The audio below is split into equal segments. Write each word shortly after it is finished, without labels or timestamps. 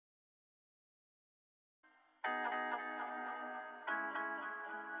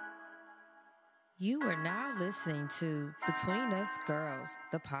You are now listening to Between Us Girls,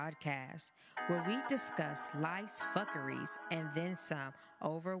 the podcast, where we discuss life's fuckeries and then some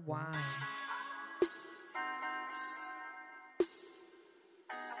over wine.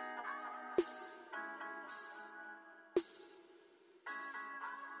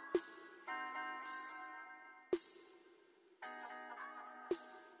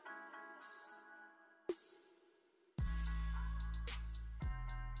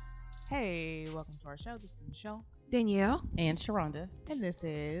 Hey, welcome to our show. This is Michelle. Danielle. And Sharonda. And this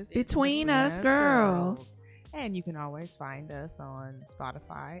is Between Us Girls. And you can always find us on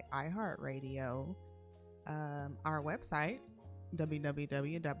Spotify, iHeartRadio, our website,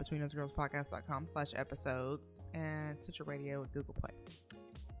 www.betweenusgirlspodcast.com/episodes, and Stitcher Radio and Google Play.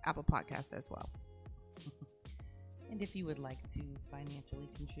 Apple Podcasts as well. And if you would like to financially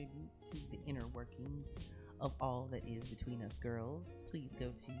contribute to the inner workings of all that is Between Us Girls, please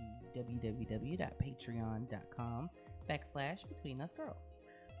go to www.patreon.com/Between Us Girls.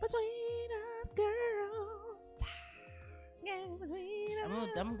 Between Us Girls. Yeah, between us.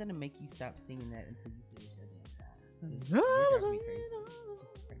 I'm gonna make you stop singing that until you finish your damn song. No, You drive me crazy.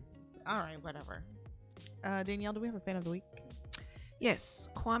 Just crazy. All right, whatever. Danielle, do we have a fan of the week? Yes,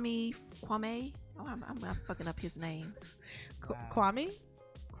 Kwame. Oh, I'm fucking up his name. Wow. Kwame?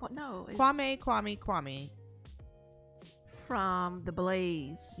 No, it's Kwame. from the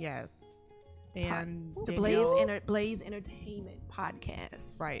Blaze. Yes. And the Danielle's- Blaze Entertainment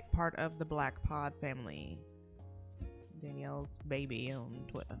podcast. Right, part of the Black Pod family. Danielle's baby on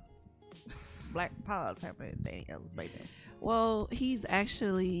Twitter. Black Pod family, Danielle's baby. Well, he's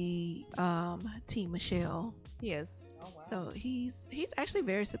actually Team Michelle, Yes. Oh, wow. so he's actually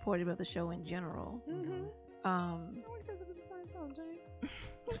very supportive of the show in general. Mm-hmm.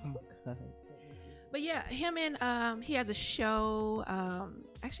 But yeah, him and he has a show.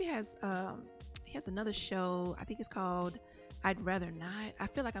 Actually he has another show. I think it's called I'd Rather Not. I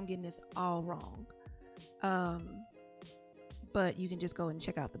feel like I'm getting this all wrong. But you can just go and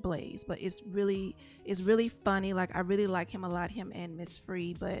check out the Blaze. But it's really funny. Like, I really like him a lot, him and Miss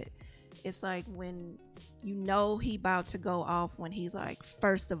Free. But it's like when you know he about to go off when he's like,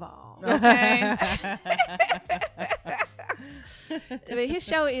 first of all. Okay. I mean, his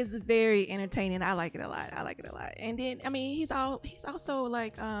show is very entertaining. I like it a lot. And then, I mean, he's also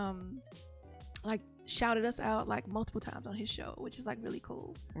like shouted us out like multiple times on his show, which is like really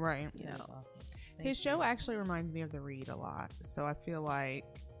cool. Right. You know. His show actually reminds me of The Read a lot. So I feel like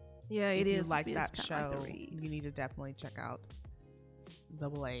Yeah, if it you is. like It's that kinda show, like The Read. you need to definitely check out The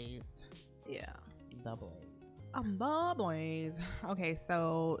Blaze. Yeah. Double. The Blaze. Okay,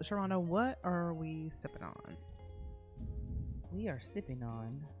 so Sharonda, what are we sipping on? We are sipping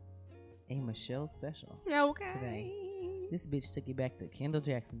on a Michelle special Okay. today. This bitch took you back to Kendall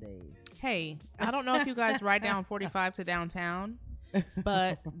Jackson days. Hey, I don't know if you guys ride down 45 to downtown,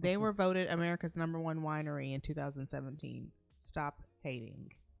 but they were voted America's #1 winery in 2017. Stop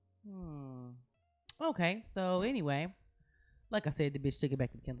hating. Okay, so anyway, like I said, the bitch took it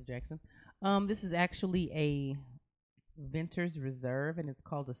back to Kendall Jackson. This is actually a Vintner's Reserve, and it's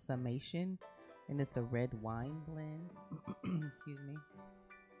called a Summation, and it's a red wine blend. Excuse me.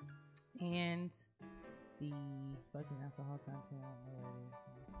 And the fucking alcohol content,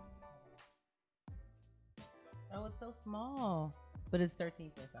 oh, it's so small, but it's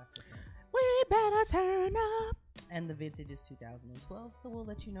 13.5%. We better turn up. And the vintage is 2012, so we'll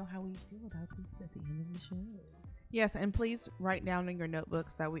let you know how we feel about this at the end of the show. Yes, and please write down in your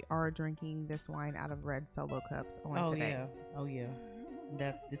notebooks that we are drinking this wine out of red Solo cups on today. Oh yeah.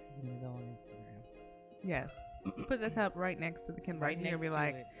 This is gonna go on Instagram. Yes. Put the cup right next to the Kendall. Right You're next gonna be to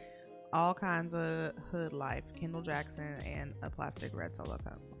like it. all kinds of hood life. Kendall Jackson and a plastic red Solo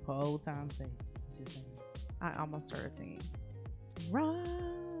cup. For old time's sake. Just saying. I almost started singing.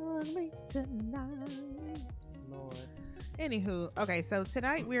 Run me tonight. Lord. Anywho, okay, so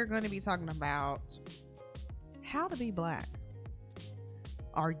tonight we're going to be talking about how to be black.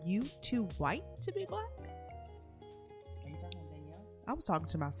 Are you too white to be black? Are you talking to Danielle? I was talking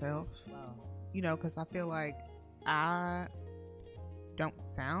to myself, Oh. you know, because I feel like I don't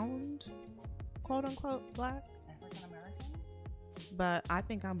sound quote unquote black, African American? but I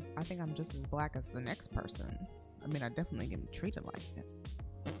think I'm just as black as the next person. I mean, I definitely get treated like it.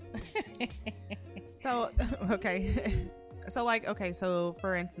 So, okay. So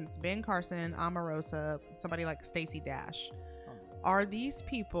for instance, Ben Carson, Omarosa, somebody like Stacey Dash. Are these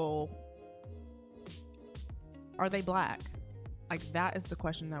people, are they black? Like, that is the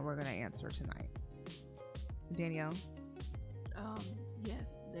question that we're going to answer tonight. Danielle?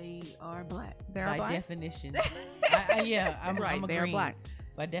 Yes, they are black. They're By black? definition. I'm right, I'm they're agreeing. black.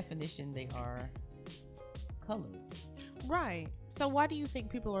 By definition, they are color. Right. So why do you think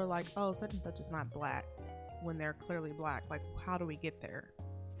people are like, oh, such and such is not black when they're clearly black? Like, how do we get there?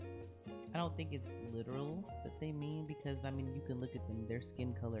 I don't think it's literal that they mean, because I mean, you can look at them, their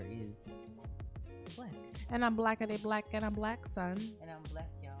skin color is black. And I'm black, and they black, and I'm black, son. And I'm black,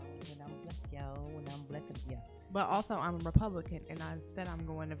 y'all, and I'm black, y'all, and I'm black, yeah. But also, I'm a Republican, and I said I'm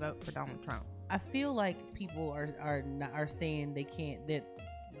going to vote for Donald Trump. I feel like people are saying they can't, that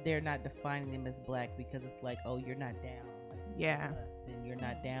they're not defining them as black because it's like, oh, you're not down with us, and you're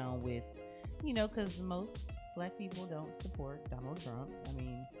not down with, because most black people don't support Donald Trump. I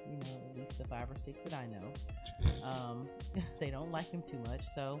mean, at least the 5 or 6 that I know, they don't like him too much.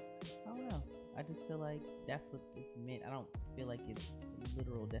 So I don't know. I just feel like that's what it's meant. I don't feel like it's a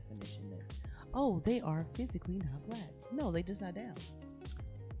literal definition there. Oh, they are physically not black. No, they just not down.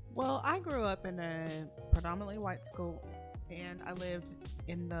 Well, I grew up in a predominantly white school, and I lived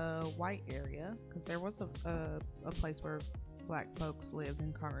in the white area because there was a place where black folks lived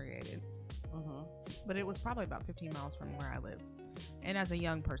and congregated. But it was probably about 15 miles from where I lived. And as a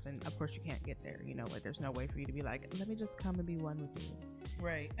young person, of course, you can't get there. Like there's no way for you to be like, let me just come and be one with you.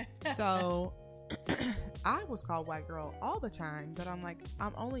 Right. So I was called white girl all the time, but I'm like,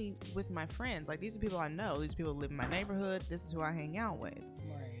 I'm only with my friends. Like, these are people I know. These people live in my neighborhood. This is who I hang out with.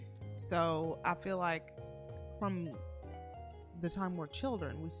 Right. So I feel like from the time we're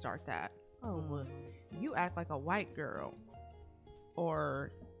children, we start that. Oh, well, you act like a white girl.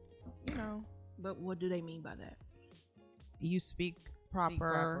 Or, But what do they mean by that? you speak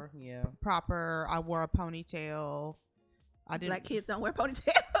proper. Yeah. Proper. I wore a ponytail. I didn't. Black kids don't wear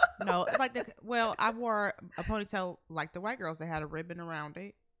ponytails. No, I wore a ponytail like the white girls. They had a ribbon around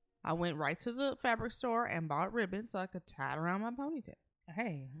it. I went right to the fabric store and bought ribbon so I could tie it around my ponytail.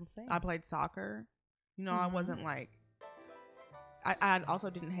 Hey, I'm saying. I played soccer. I wasn't like. I also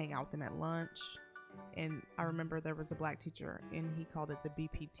didn't hang out with them at lunch. And I remember there was a black teacher, and he called it the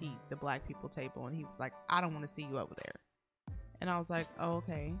BPT, the Black People Table, and he was like, "I don't want to see you over there." And I was like, "Oh,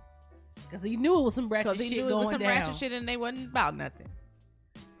 okay." Because he knew it was some ratchet shit going down. Because he knew it was some ratchet shit, and they wasn't about nothing.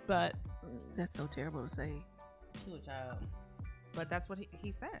 But that's so terrible to say to a child. But that's what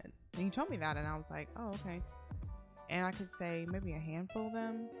he said. And he told me that, and I was like, "Oh, okay." And I could say maybe a handful of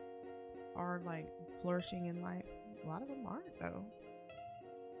them are like flourishing in life. A lot of them aren't, though.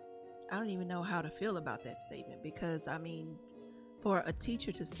 I don't even know how to feel about that statement, because I mean, for a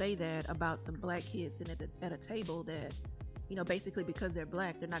teacher to say that about some black kids sitting at a table that, basically because they're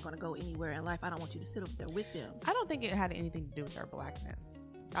black, they're not going to go anywhere in life. I don't want you to sit over there with them. I don't think it had anything to do with their blackness.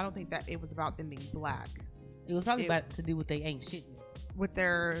 I don't think that it was about them being black. It was probably about to do with they ain't shitness. With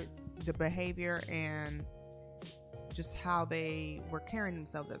the behavior and just how they were carrying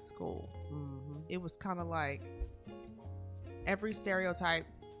themselves at school. It was kind of like every stereotype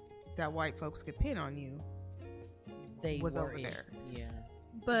that white folks could pin on you was over there. Yeah.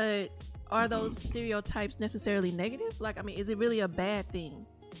 But are those stereotypes necessarily negative? Like, I mean, is it really a bad thing?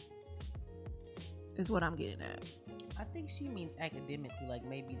 Is what I'm getting at. I think she means academically, like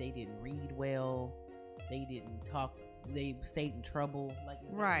maybe they didn't read well, they didn't talk, they stayed in trouble. Like,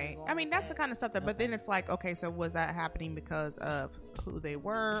 right. I mean, that's the kind of stuff that, but then it's like, okay, so was that happening because of who they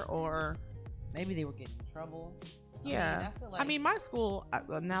were, or maybe they were getting in trouble? Yeah. I mean, my school,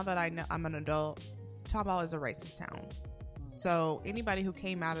 now that I know I'm an adult, Tomball is a racist town. So anybody who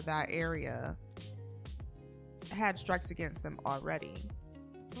came out of that area had strikes against them already.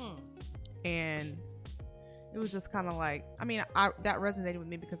 And it was just kind of like, I mean, that resonated with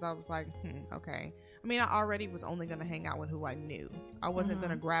me because I was like, okay. I mean, I already was only going to hang out with who I knew. I wasn't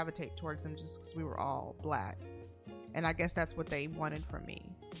going to gravitate towards them just because we were all black. And I guess that's what they wanted from me.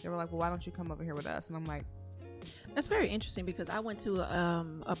 They were like, well, why don't you come over here with us? And I'm like, that's very interesting, because I went to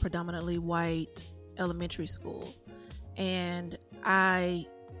a predominantly white elementary school, and I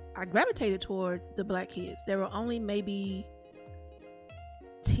gravitated towards the black kids. There were only maybe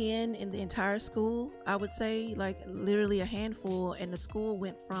 10 in the entire school, I would say, like literally a handful, and the school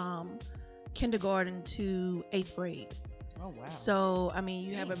went from kindergarten to 8th grade. Oh wow. So I mean,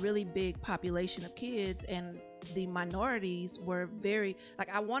 you have a really big population of kids, and the minorities were very, like,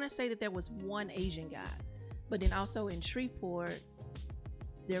 I want to say that there was one Asian guy. But then also in Shreveport,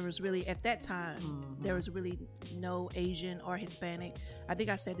 there was really, at that time, there was really no Asian or Hispanic. I think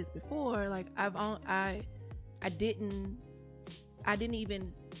I said this before. Like, I didn't even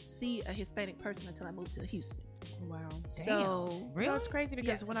see a Hispanic person until I moved to Houston. Wow. So really, it's crazy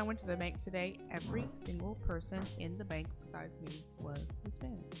because when I went to the bank today, every single person in the bank besides me was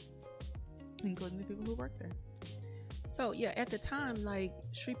Hispanic, including the people who work there. So yeah, at the time, like,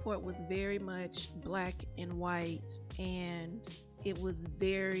 Shreveport was very much black and white, and it was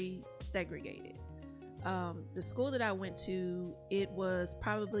very segregated. The school that I went to, it was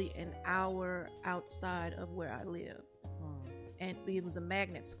probably an hour outside of where I lived, and it was a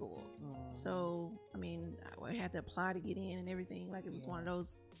magnet school. So I mean, I had to apply to get in and everything. Like it was one of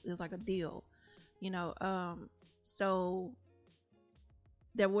those. It was like a deal, you know. So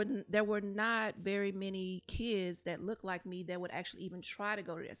there were not very many kids that looked like me that would actually even try to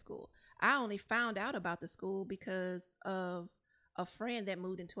go to that school. I only found out about the school because of a friend that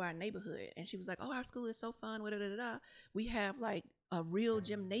moved into our neighborhood, and she was like, "Oh, our school is so fun. We have like a real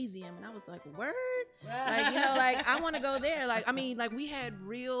gymnasium," and I was like, "Word!" Like, you know, like I want to go there. Like, I mean, like we had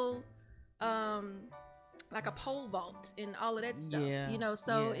real, like a pole vault and all of that stuff. You know,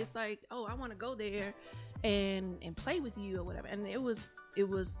 so it's like, oh, I want to go there and play with you or whatever. And it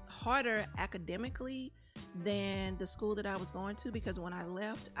was harder academically than the school that I was going to, because when I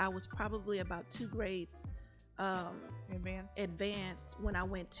left, I was probably about 2 grades advanced when I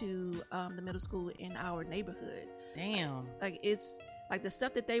went to the middle school in our neighborhood. Damn. Like it's like the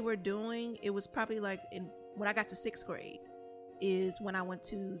stuff that they were doing, it was probably like when I got to 6th grade is when I went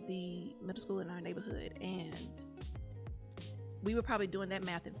to the middle school in our neighborhood, and we were probably doing that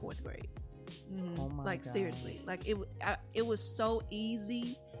math in 4th grade. Oh my like God. Seriously, like it was so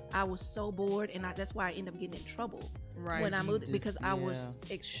easy. I was so bored, and that's why I ended up getting in trouble when I moved, because I was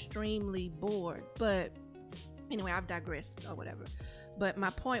extremely bored. But anyway, I've digressed or whatever. But my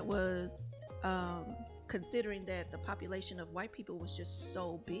point was, considering that the population of white people was just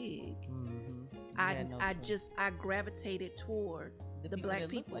so big, I gravitated towards the black that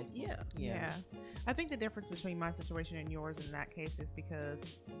look people. like Yeah. I think the difference between my situation and yours in that case is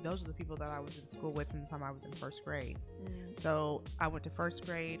because those are the people that I was in school with from the time I was in 1st grade. So I went to 1st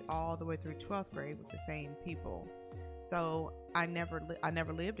grade all the way through 12th grade with the same people. So I never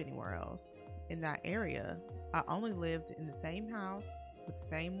lived anywhere else in that area. I only lived in the same house with the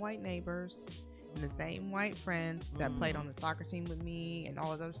same white neighbors and the same white friends that played on the soccer team with me and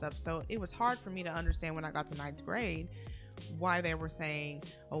all of that other stuff. So it was hard for me to understand when I got to 9th grade why they were saying,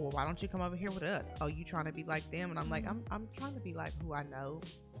 "Oh, well, why don't you come over here with us? Oh, you trying to be like them?" And I'm like, I'm trying to be like who I know,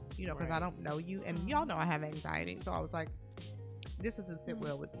 you know, because I don't know you, and y'all know I have anxiety. So I was like, this doesn't sit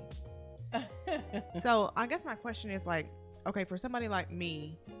well with me. So I guess my question is like, okay, for somebody like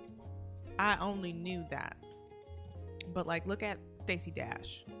me, I only knew that, but like, look at Stacey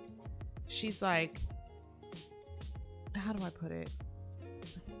Dash. She's like, how do I put it?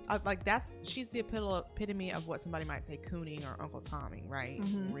 She's the epitome of what somebody might say cooning or Uncle Tommy, right?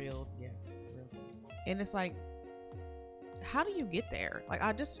 Real. And it's like, how do you get there? Like,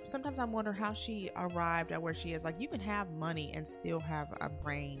 sometimes I wonder how she arrived at where she is. Like, you can have money and still have a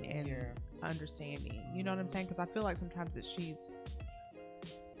brain and understanding. You know what I'm saying? Because I feel like sometimes that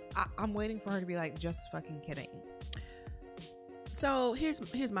I'm waiting for her to be like, just fucking kidding. So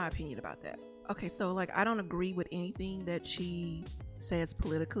here's my opinion about that. Okay, so like I don't agree with anything that she says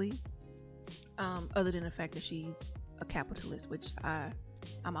politically, other than the fact that she's a capitalist, which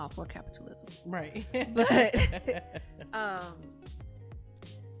I'm all for capitalism. Right. But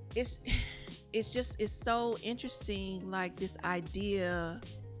it's so interesting, like this idea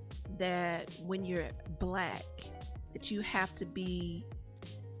that when you're black, that you have to be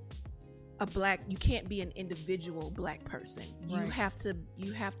you can't be an individual black person. Right.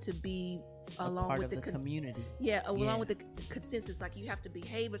 You have to be along with the community. Along with the consensus. Like you have to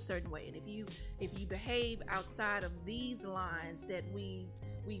behave a certain way, and if you behave outside of these lines that we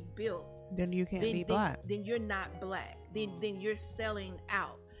built, then you can't be black. Then you're not black. Then you're selling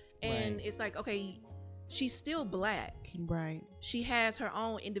out. And it's like, okay, she's still black. Right. She has her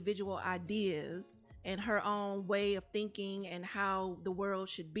own individual ideas and her own way of thinking and how the world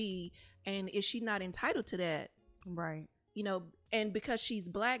should be. And is she not entitled to that? Right. You know, and because she's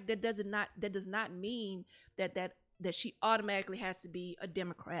black, that does not mean that she automatically has to be a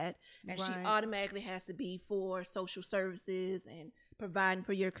Democrat, and she automatically has to be for social services and providing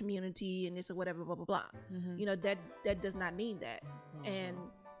for your community and this or whatever, blah blah blah. You know, that does not mean that. And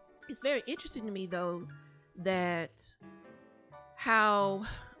it's very interesting to me though that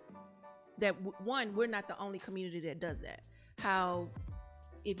we're not the only community that does that. How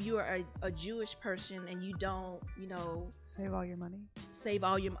if you are a Jewish person and you don't, you know, save all your money,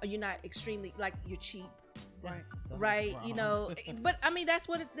 you're not extremely, like, you're cheap, So right? wrong. You know, but I mean, that's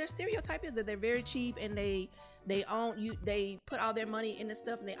what their stereotype is, that they're very cheap and they put all their money into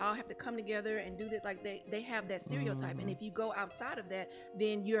stuff and they all have to come together and do this. Like they have that stereotype. And if you go outside of that,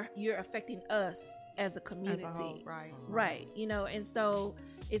 then you're affecting us as a community. As a whole, right. Right. You know, and so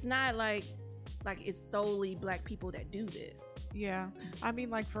it's not like it's solely black people that do this. Yeah. I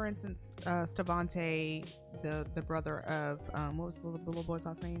mean, like, for instance, Stevante, the brother of, what was the little boy's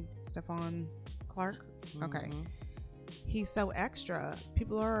last name? Stefan Clark. Okay. Mhm. He's so extra.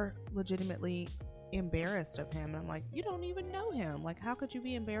 People are legitimately embarrassed of him. And I'm like, you don't even know him. Like, how could you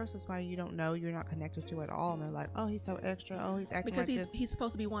be embarrassed of somebody you don't know, you're not connected to at all? And they're like, oh, he's so extra. Oh, he's acting Because like this. he's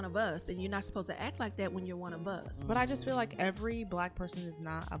supposed to be one of us, and you're not supposed to act like that when you're one of us. But I just feel like every black person is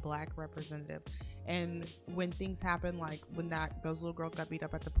not a black representative. And when things happen, like when those little girls got beat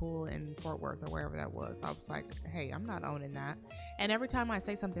up at the pool in Fort Worth or wherever that was, I was like, hey, I'm not owning that. And every time I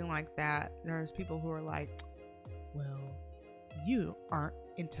say something like that, there's people who are like, well, you aren't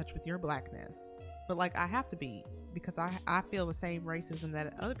in touch with your blackness. But like, I have to be, because I feel the same racism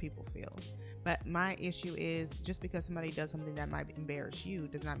that other people feel. But my issue is, just because somebody does something that might embarrass you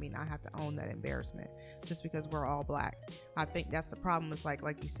does not mean I have to own that embarrassment just because we're all black. I think that's the problem. It's like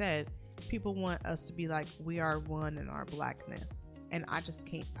you said, people want us to be like, we are one in our blackness. And I just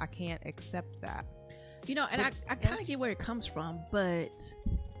can't accept that. You know, and I kind of get where it comes from, but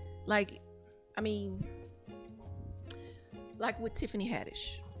like, I mean, like with Tiffany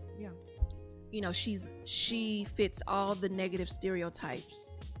Haddish. Yeah. You know, she fits all the negative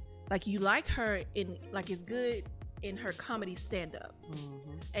stereotypes. Like, you like her in, like, it's good in her comedy stand-up. Mhm.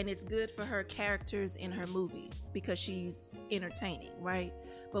 And it's good for her characters in her movies because she's entertaining, right?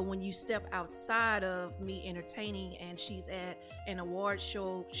 But when you step outside of me entertaining and she's at an award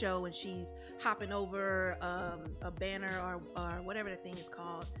show and she's hopping over a banner or whatever the thing is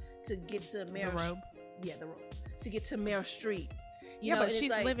called to get to Meryl, The robe. Yeah, the robe. To get to Meryl Streep. Yeah, know, but and it's she's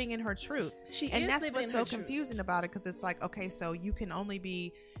like, living in her truth. And That's what's so confusing about it, because it's like, okay, so you can only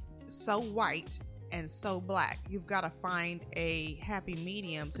be so white and so black. You've got to find a happy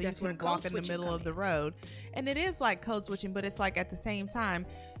medium so That's you where can walk code in the switching middle come of the in. road. And it is like code switching, but it's like at the same time,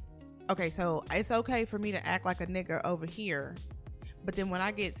 okay, so it's okay for me to act like a nigger over here, but then when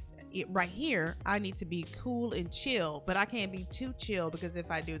I get it right here, I need to be cool and chill, but I can't be too chill, because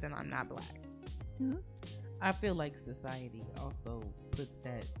if I do, then I'm not black. I feel like society also puts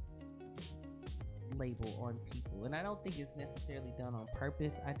that label on people, and I don't think it's necessarily done on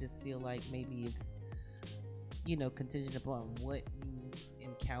purpose. I just feel like maybe it's, you know, contingent upon what you've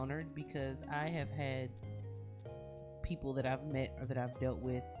encountered, because I have had people that I've met or that I've dealt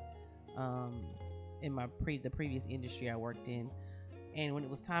with in my the previous industry I worked in, and when it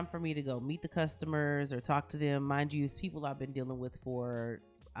was time for me to go meet the customers or talk to them, mind you, it's people I've been dealing with for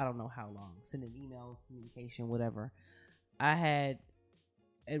I don't know how long, sending emails, communication, whatever. I had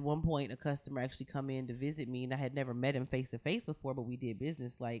at one point a customer actually come in to visit me, and I had never met him face to face before, but we did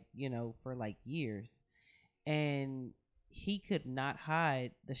business like, you know, for like years, and he could not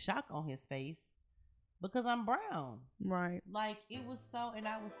hide the shock on his face because I'm brown. Right. Like, it was so, and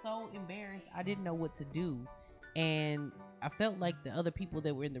I was so embarrassed. I didn't know what to do, and I felt like the other people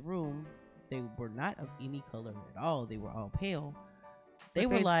that were in the room, they were not of any color at all. They were all pale. They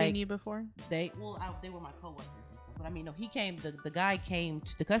were like, seen you before? they were my coworkers and stuff. But I mean, no, he came.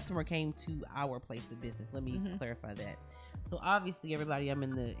 The customer came to our place of business. Let me clarify that. So obviously, everybody I'm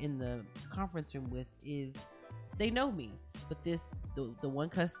in the conference room with they know me. But the one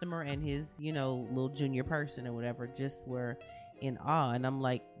customer and his, you know, little junior person or whatever just were in awe, and I'm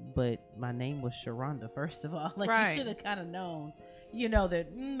like, but my name was Sharonda. First of all, like, Right. you should have kind of known, you know,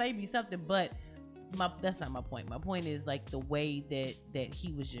 that maybe something, but. That's not my point. My point is, like, the way that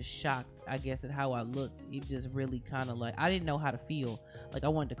he was just shocked, I guess, at how I looked. It just really kind of like, I didn't know how to feel. Like, I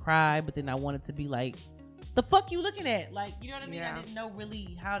wanted to cry, but then I wanted to be like, the fuck you looking at? Like, you know what I mean? Yeah. I didn't know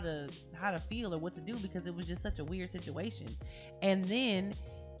really how to feel or what to do, because it was just such a weird situation. And then,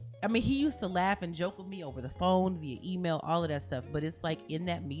 I mean, he used to laugh and joke with me over the phone, via email, all of that stuff. But it's like, in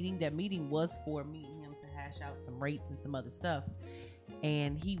that meeting was for me and him to hash out some rates and some other stuff.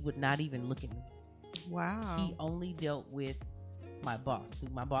 And he would not even look at me. Wow. He only dealt with my boss.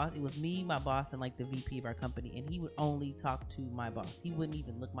 It was me, my boss, and like the VP of our company, and he would only talk to my boss. He wouldn't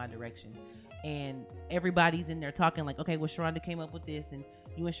even look my direction. And everybody's in there talking like, okay, well, Sharonda came up with this, and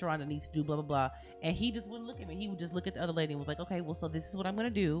you and Sharonda needs to do blah blah blah. And he just wouldn't look at me. He would just look at the other lady and was like, okay, well, so this is what I'm gonna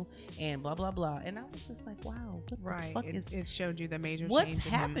do, and blah blah blah. And I was just like, wow, what Right. the fuck It showed you the major what's change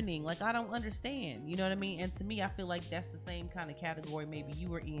in him. happening? Like, I don't understand. You know what I mean? And to me, I feel like that's the same kind of category maybe you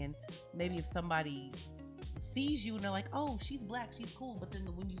were in. Maybe if somebody sees you and they're like, oh, she's black, she's cool, but then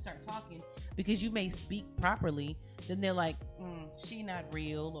when you start talking, because you may speak properly, then they're like, she not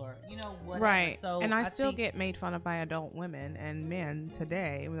real, or, you know, whatever. Right. So and I still think, get made fun of by adult women and men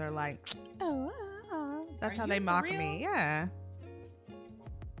today. They're like, oh, that's Are how you they for mock real? me. Yeah.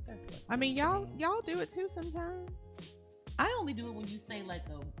 that's what I mean, I'm saying. y'all do it too sometimes. I only do it when you say like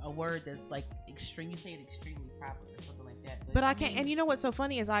a word that's like extreme. You say it extremely proper or something like that. But I can't. And you know what's so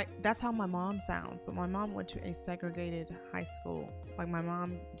funny is that's how my mom sounds. But my mom went to a segregated high school. Like my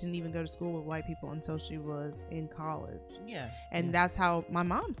mom didn't even go to school with white people until she was in college. Yeah. And that's how my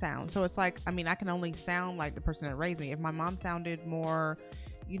mom sounds. So it's like, I mean, I can only sound like the person that raised me. If my mom sounded more,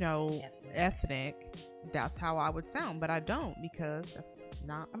 you know, ethnic, that's how I would sound. But I don't, because that's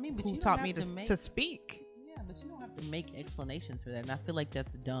not but who you taught don't me have to speak. Yeah, but you don't have to make explanations for that. And I feel like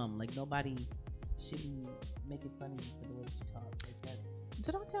that's dumb. Like, nobody should be making fun of you for the way that you talk. Like, that's...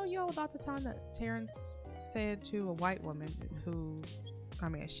 Did I tell y'all about the time that Terrence said to a white woman who, I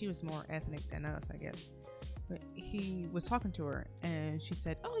mean, she was more ethnic than us, I guess. But he was talking to her and she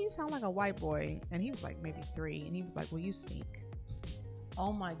said, "Oh, you sound like a white boy." And he was like maybe 3. And he was like, "Well, you stink."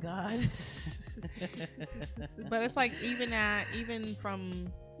 Oh my God. But it's like, even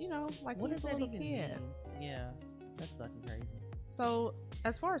from, you know, like, what does a that little even kid. mean? Yeah, that's fucking crazy. So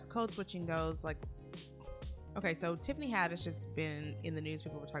as far as code switching goes, like, okay, so Tiffany Haddish has been in the news.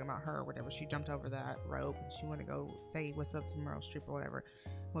 People were talking about her or whatever. She jumped over that rope and she wanted to go say what's up to Meryl Streep or whatever.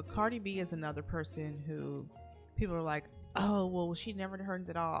 Well, Cardi B is another person who people are like, oh, well, she never turns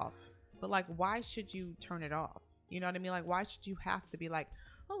it off. But like, why should you turn it off? You know what I mean? Like, why should you have to be like,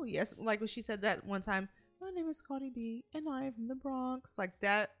 oh, yes. Like when she said that one time, my name is Cardi B and I'm from the Bronx. Like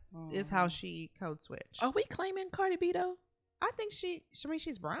that is how she code switched. Are we claiming Cardi B though? I think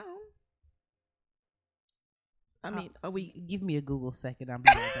she's brown. I mean, are we? Give me a Google second. I'll be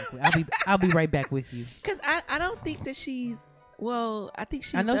right back. I'll be right back with you. Because I don't think that she's. Well, I think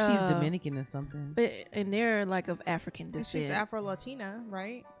she's. I know she's Dominican or something. But and they're like of African descent. She's Afro-Latina,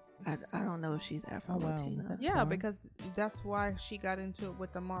 right? I don't know if she's Afro-Latina. wow. Yeah, because that's why she got into it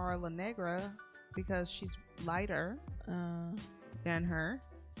with Amara La Negra, because she's lighter than her.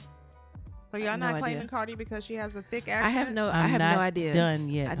 So y'all not claiming Cardi because she has a thick accent? I have no idea. Done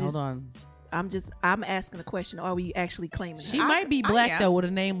yet. Hold on. I'm asking a question. Are we actually claiming She her? might be black though, with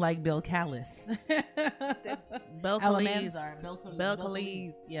a name like Bill Callis. Bel Callis.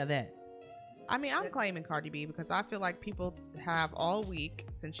 Yeah, that. I mean, I'm claiming Cardi B because I feel like people have all week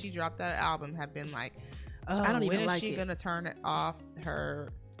since she dropped that album have been like, oh, I don't even when is like she it. gonna turn it off her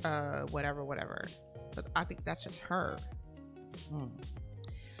whatever. But I think that's just her.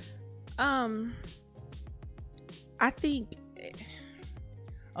 I think.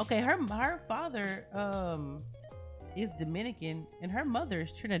 Okay, her father is Dominican and her mother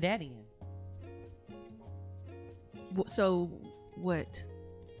is Trinidadian. So what?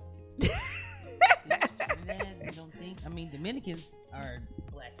 Trinidad, you don't think? I mean, Dominicans are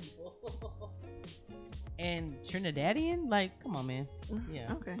black people, and Trinidadian, like, come on, man.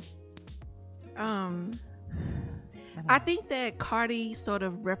 Yeah. Okay. I think that Cardi sort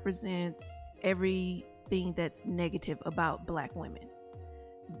of represents everything that's negative about black women.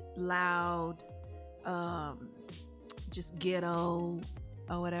 Loud, just ghetto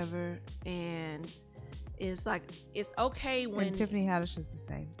or whatever, and it's like it's okay when And Tiffany Haddish is the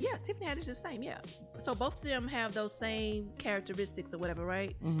same. Yeah, Tiffany Haddish is the same. Yeah, so both of them have those same characteristics or whatever,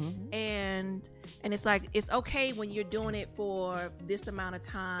 right? Mm-hmm. And it's like it's okay when you're doing it for this amount of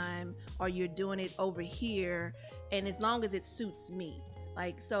time or you're doing it over here, and as long as it suits me,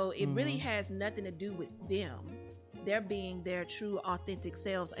 like, so it really has nothing to do with them. They're being their true authentic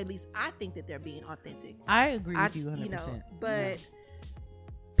selves. At least I think that they're being authentic. I agree with you 100%. You know, but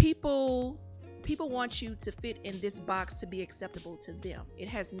people want you to fit in this box to be acceptable to them. It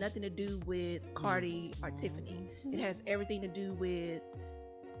has nothing to do with Cardi or Tiffany. It has everything to do with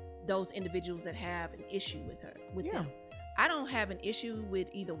those individuals that have an issue with them. I don't have an issue with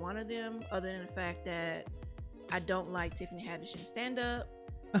either one of them, other than the fact that I don't like Tiffany Haddish in stand-up.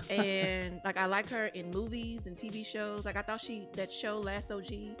 And like, I like her in movies and TV shows. Like, I thought that show Last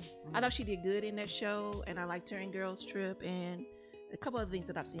OG, I thought she did good in that show, and I liked her in Girls Trip and a couple other things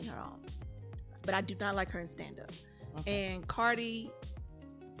that I've seen her on. But I do not like her in stand-up. And Cardi,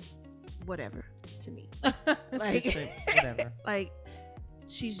 whatever to me. Like, whatever. Like,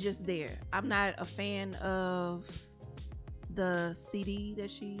 she's just there. I'm not a fan of the CD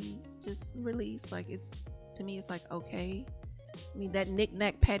that she just released. Like, to me, it's like, okay. I mean, that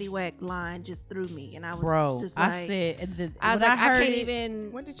knick-knack paddywhack line just threw me, and I was just like, I can't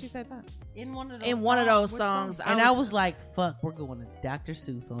even. When did she say that? In one of those songs. And I was like, fuck, we're going to Dr.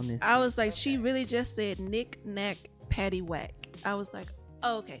 Seuss on this. I was like, she really just said knick-knack paddywhack. I was like,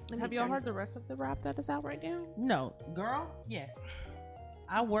 oh, okay. Have y'all heard the rest of the rap that is out right now? No, girl. Yes,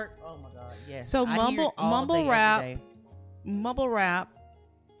 I work. Oh my god, yes. So mumble rap.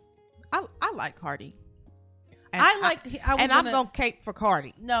 I like Cardi. And I'm gonna cape for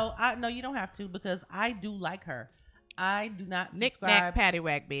Cardi. No, you don't have to, because I do like her. I do not subscribe. Knick-knack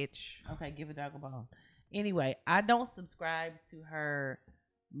paddywhack, bitch. Okay, give it dog a bone. Anyway, I don't subscribe to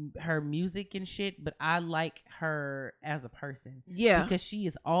her music and shit, but I like her as a person. Yeah. Because she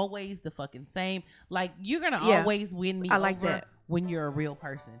is always the fucking same. Like, you're gonna Yeah. always win me I like over that. when you're a real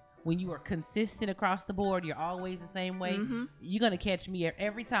person. When you are consistent across the board, you're always the same way. Mhm. You're gonna catch me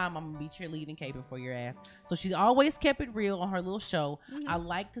every time. I'm gonna be cheerleading, caping for your ass. So she's always kept it real on her little show. I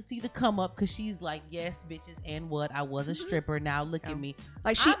like to see the come up because she's like, yes, bitches, and what? I was a stripper. Now look at me.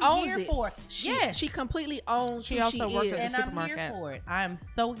 Like, she I'm owns here it. for it. Yes. She completely owns. She who also she worked is. at the And I'm supermarket. here for it. I am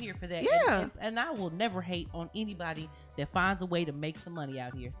so here for that. Yeah. And I will never hate on anybody that finds a way to make some money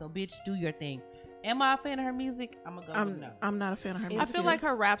out here. So, bitch, do your thing. Am I a fan of her music? I'm gonna go with no. I'm not a fan of her It's I music. feel like just-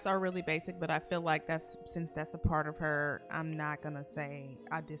 her raps are really basic, but I feel like since that's a part of her, I'm not gonna say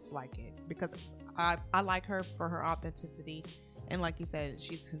I dislike it because I like her for her authenticity, and like you said,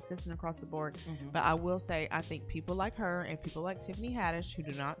 she's consistent across the board. Mhm. But I will say I think people like her and people like Tiffany Haddish who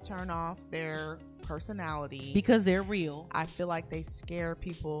do not turn off their personality Because they're real. I feel like they scare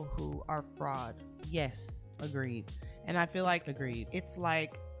people who are fraud, Yes. Agreed. and I feel like Agreed. it's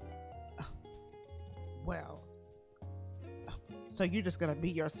like, well, so you're just gonna be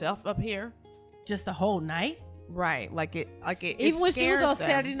yourself up here. Just the whole night. Right, like it Even when she was scares on them.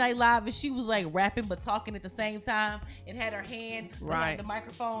 Saturday Night Live and she was like rapping but talking at the same time and had her hand on, like, Right. the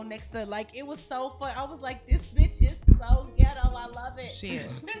microphone next to her. Like, it was so fun. I was like, this bitch is so ghetto. I love it. She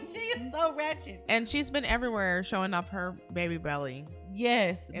is. She is so ratchet. And she's been everywhere showing off her baby belly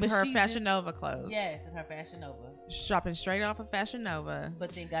Yes. in but her she Fashion just- Nova clothes. Yes, in her Fashion Nova. Shopping straight off of Fashion Nova.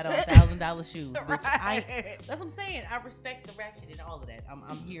 But then got on $1,000 shoes. Which Right. that's what I'm saying. I respect the ratchet and all of that.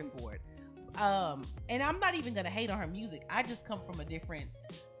 I'm here for it. And I'm not even gonna hate on her music. I just come from a different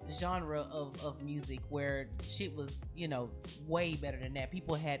genre of music where shit was, way better than that.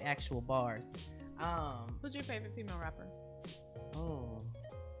 People had actual bars. Who's your favorite female rapper? Oh,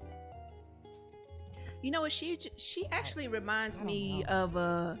 You know what? She actually reminds I don't me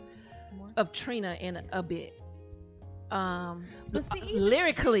know. of Trina in a bit. But see,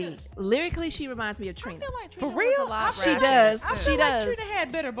 even lyrically, she reminds me of Trina. I feel like For Trina real? was a lot She ratchet. does. I She feel like does. Trina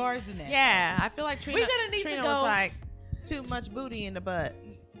had better bars than that. Yeah, I feel like Trina. We're gonna need to Trina go- was like too much booty in the butt,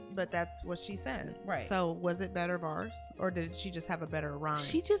 but that's what she said. Right. So was it better bars, or did she just have a better rhyme?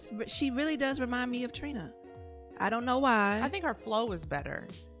 She really does remind me of Trina. I don't know why. I think her flow is better.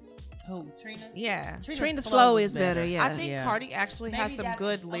 Who? Trina? Yeah. Trina's flow is better, yeah. I think Cardi actually has Maybe some that's-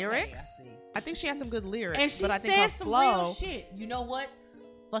 good okay, I lyrics. see. I think she has some good lyrics, And she but I think her says some flow, real shit. You know what?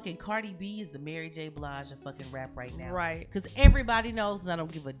 Fucking Cardi B is the Mary J. Blige of fucking rap right now. right, Because everybody knows, and I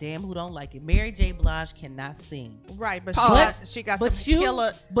don't give a damn who don't like it. Mary J. Blige cannot sing. right, but Pause. she got But some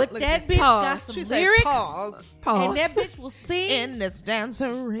killer. But look that at bitch this. Pause. got some She said, lyrics. pause. Pause. And that bitch will sing In this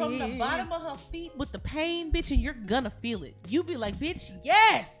dancery. from the bottom of her feet with the pain, bitch, and you're gonna feel it. You be like, bitch,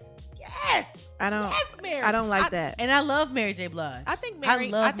 yes, yes, I don't. yes, Mary. I don't like that. And I love Mary J. Blige. I think Mary.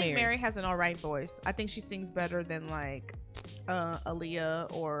 love I think Mary. Mary has an alright voice. I think she sings better than like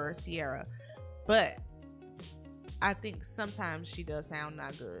Aaliyah or Sierra, but I think sometimes she does sound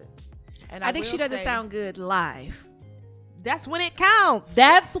not good. And I think she will doesn't say, sound good live. That's when it counts.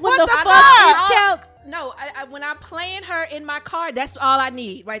 That's when What the the fuck fuck? it count. No, when I'm playing her in my car, that's all I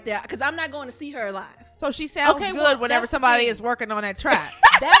need right there. Because I'm not going to see her live. So she sounds Okay, good well, whenever that's the somebody thing. is working on that track.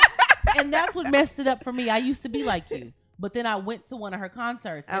 That's what messed it up for me. I used to be like you, but then I went to one of her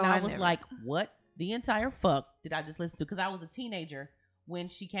concerts and Oh, I I was never. like, "What the entire fuck did I just listen to?" Because I was a teenager when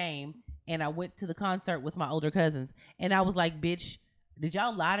she came, and I went to the concert with my older cousins, and I was like, "Bitch, did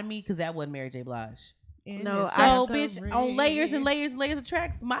y'all lie to me?" Because that wasn't Mary J. Blige. No, So, bitch, on layers and layers and layers of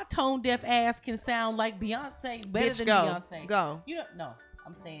tracks, my tone deaf ass can sound like Beyonce better Bitch, than go, Beyonce. go. You don't know.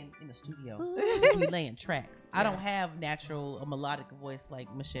 I'm saying in the studio, we laying tracks. I don't have a melodic voice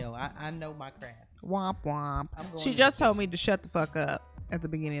like Michelle. I know my craft. Womp womp. I'm going She to just the told me to shut the fuck up at the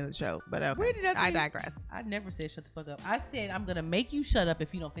beginning of the show, but okay. Where did I I say- digress. I never said shut the fuck up. I said I'm gonna make you shut up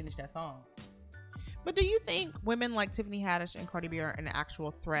if you don't finish that song. But do you think women like Tiffany Haddish and Cardi B are an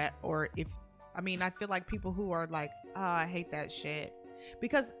actual threat, or I feel like people who are like, oh, I hate that shit.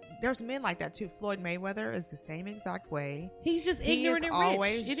 Because there's men like that too. Floyd Mayweather is the same exact way. He's just He ignorant is and rich.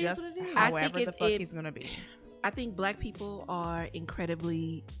 always It is just what it is. I however think the fuck it- he's gonna be. I think black people are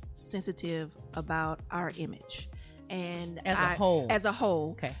incredibly sensitive about our image, and As a whole. As a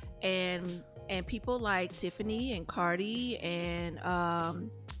whole, Okay. and people like Tiffany and Cardi and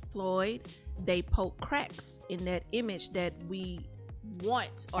Floyd, they poke cracks in that image that we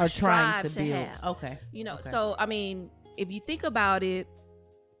want or Are trying strive to to build. have. Okay. You know, Okay. so I mean, if you think about it,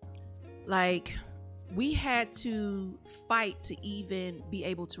 like we had to fight to even be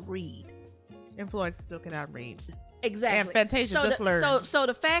able to read. And Floyd still cannot read. Exactly. And Fantasia just learned. So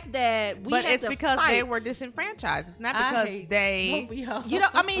the fact that but it's because they were disenfranchised. It's not because they. You know,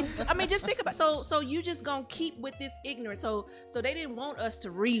 I mean, just think about. So you just gonna keep with this ignorance. So they didn't want us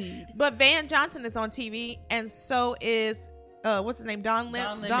to read. But Van Johnson is on TV, and so is what's his name? Don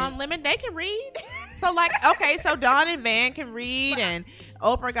Lemon. They can read. So like, okay, so Don and Van can read, and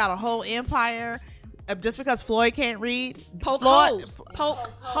Oprah got a whole empire. Just because Floyd can't read, Poke holes.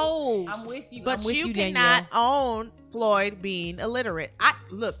 I'm with you. But you cannot own Floyd being illiterate.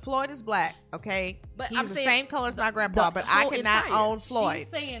 Floyd is black, okay? But he's I'm the saying same color as my grandpa, but I cannot own Floyd. She's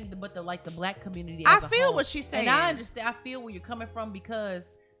saying, but the black community. I as a feel whole. what she's saying, and I understand. I feel where you're coming from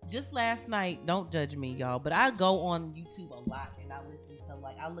because just last night, don't judge me, y'all, but I go on YouTube a lot and I listen to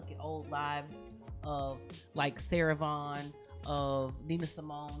I look at old lives of like Sarah Vaughan, of Nina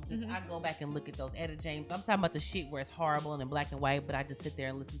Simone. I go back and look at those. Etta James. I'm talking about the shit where it's horrible and in black and white, but I just sit there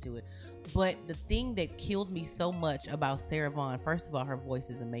and listen to it. But the thing that killed me so much about Sarah Vaughan, first of all, her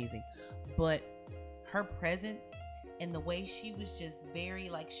voice is amazing, but her presence and the way she was just very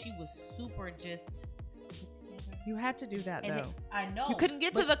she was super just put together. You had to do that though. I know you couldn't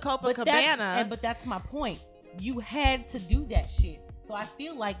get to the Copacabana. But that's my point. You had to do that shit. So I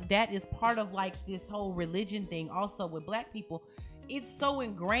feel like that is part of this whole religion thing. Also with black people, it's so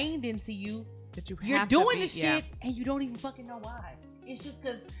ingrained into you that you're doing the shit and you don't even fucking know why. It's just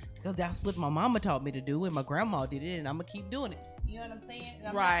because that's what my mama taught me to do and my grandma did it and I'm gonna keep doing it. You know what I'm saying? And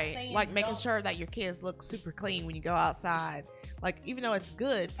I'm right. saying like making sure that your kids look super clean when you go outside. Like even though it's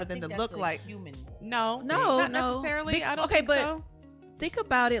good for them to look like human. No, not necessarily. I don't think so. Think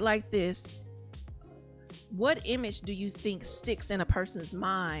about it like this. What image do you think sticks in a person's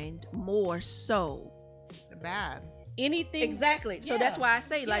mind more so? Bad. Anything. Exactly. So that's why I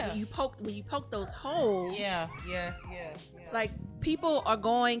say when you poke those holes. Yeah. Like people are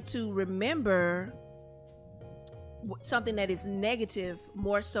going to remember something that is negative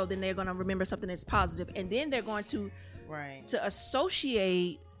more so than they're going to remember something that's positive, and then they're going to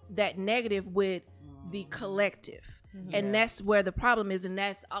associate that negative with the collective. And that's where the problem is, and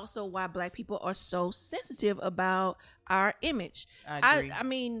that's also why black people are so sensitive about our image. I agree. I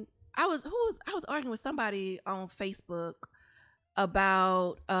mean, I was arguing with somebody on Facebook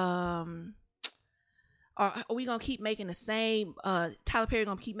about are we gonna keep making the same Tyler Perry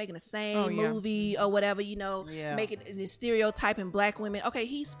gonna keep making the same movie or whatever, making stereotyping black women. Okay,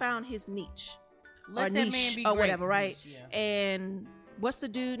 he's found his niche. Let that man be or great. whatever, right? Yeah. And what's the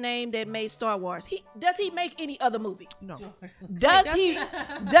dude name that made Star Wars? Does he make any other movie? No. Does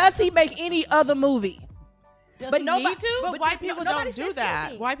he make any other movie? But nobody to. But white people don't do that.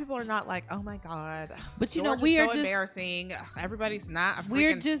 Anything. White people are not like, oh my god. But you George know, we is are so just embarrassing. Everybody's not a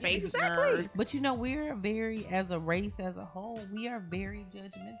freaking space nerd. But you know, we're very, as a race as a whole, we are very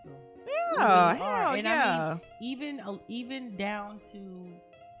judgmental. Yeah, really are. And yeah. I mean, even down to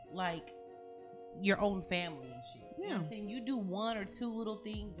your own family and shit. You know what I'm saying? You do one or two little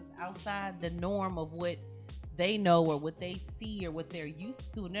things that's outside the norm of what they know or what they see or what they're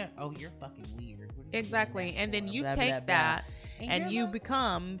used to, and they're, you're fucking weird. Exactly. And then you take that and you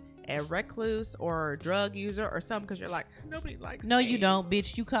become a recluse or a drug user or something because you're like, nobody likes No, me. you don't,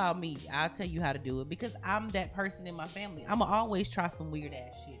 bitch. You call me. I'll tell you how to do it because I'm that person in my family. I'm going to always try some weird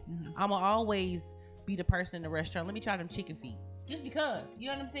ass shit. I'm going to always be the person in the restaurant. Let me try them chicken feet. Just because. You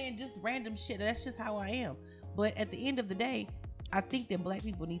know what I'm saying? Just random shit. That's just how I am. But at the end of the day, I think that black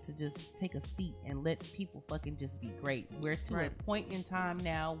people need to just take a seat and let people fucking just be great. We're to a point in time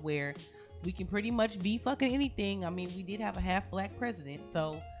now where we can pretty much be fucking anything. I mean, we did have a half black president.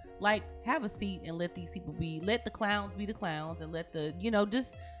 So, have a seat and let these people let the clowns be the clowns and let the,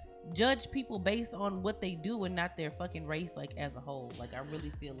 just judge people based on what they do and not their fucking race, as a whole. I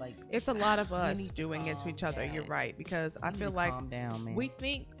really feel like it's a lot of us doing it to each other. You're right. Because I feel like calm down, man. We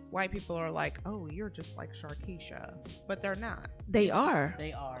think white people are like, oh, you're just like Sharkeisha, but they're not. They are.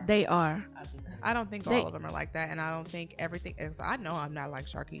 I don't think all of them are like that, and I don't think everything is. I know I'm not like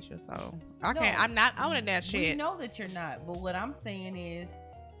Sharkeisha, so I'm not owning that shit. We know that you're not, but what I'm saying is,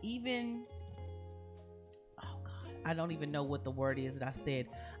 I don't even know what the word is that I said.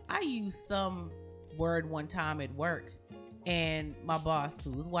 I used some word one time at work, and my boss,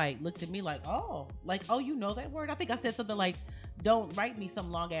 who was white, looked at me like, you know that word? I think I said something like, don't write me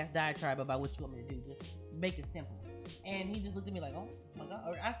some long ass diatribe about what you want me to do. Just make it simple. And he just looked at me like, oh my God.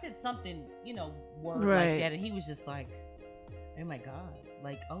 Or I said something, word like that. And he was just like, oh my God.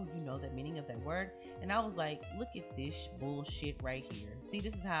 You know the meaning of that word? And I was like, look at this bullshit right here. See,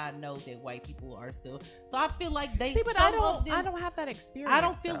 this is how I know that white people are still. So I feel like they. See, but I don't have that experience. I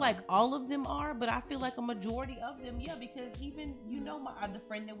don't feel like all of them are, but I feel like a majority of them, because even the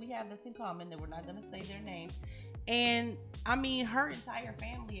friend that we have that's in common that we're not gonna say their name. And I mean, her entire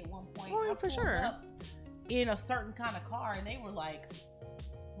family at one point, Oh, I for pulled sure. up in a certain kind of car, and they were like,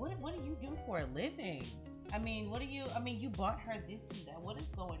 "What do you do for a living? I mean, you bought her this and that. What is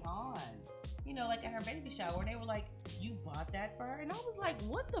going on?" You know, like at her baby shower, and they were like, "You bought that for her?" And I was like,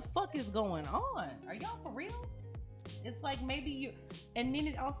 "What the fuck is going on? Are y'all for real?" It's like maybe you, and then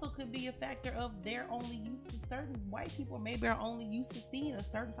it also could be a factor of they're only used to certain white people, or maybe are only used to seeing a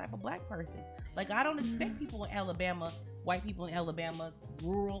certain type of black person. Like I don't expect people in Alabama, white people in Alabama,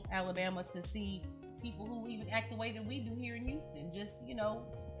 rural Alabama, to see people who even act the way that we do here in Houston. Just, you know,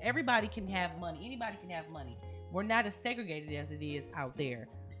 everybody can have money. Anybody can have money. We're not as segregated as it is out there.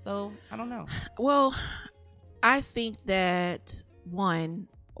 So I don't know. Well, I think that one,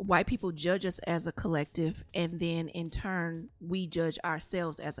 white people judge us as a collective, and then in turn we judge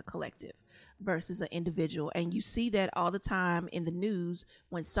ourselves as a collective versus an individual. And you see that all the time in the news.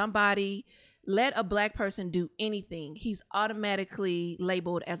 When somebody let a black person do anything, he's automatically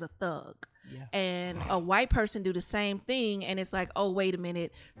labeled as a thug. Yeah. And a white person do the same thing, and it's like, oh, wait a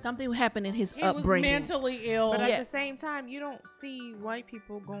minute, something happened in his He was upbringing. mentally ill. But Yeah. at the same time, you don't see white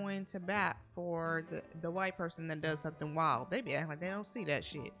people going to bat for the white person that does something wild. They be acting like they don't see that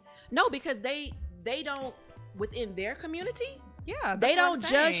shit. No, because they don't, within their community, Yeah, they that's what don't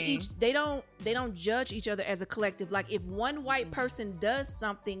I'm judge saying. they don't judge each other as a collective. Like if one white person does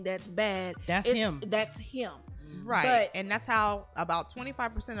something that's bad, That's it's- him. That's him. Right. But- And that's how about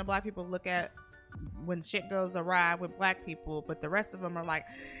 25% of black people look at when shit goes awry with black people, but the rest of them are like,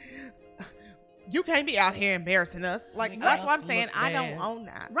 you can't be out here embarrassing us. Like, Make that's what I'm us saying. look I don't bad. own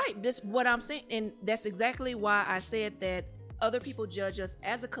that. Right. That's what I'm saying. And that's exactly why I said that other people judge us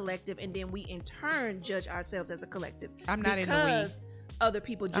as a collective, and then we in turn judge ourselves as a collective. I'm not in the because other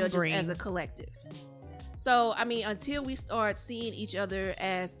people I'm judge us green. as a collective. So I mean, until we start seeing each other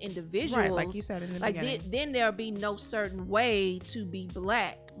as individuals, Right, like you said in the like beginning. then there'll be no certain way to be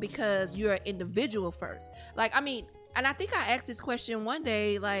black because you're an individual first. Like I mean, and I think I asked this question one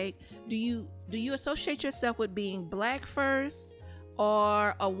day, like, do you associate yourself with being black first,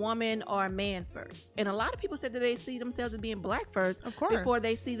 or a woman or a man first? And a lot of people said that they see themselves as being black first Of course. before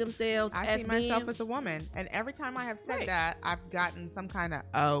they see themselves I as see myself being, as a woman, and every time I have said Right. that, I've gotten some kind of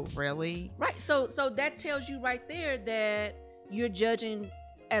 "oh, really?" right. So that tells you right there that you're judging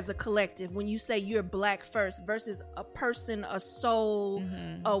as a collective when you say you're black first versus a person, a soul,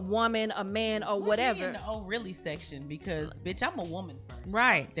 Mhm. a woman, a man, or Put me whatever. in the "oh really" section, because bitch, I'm a woman first.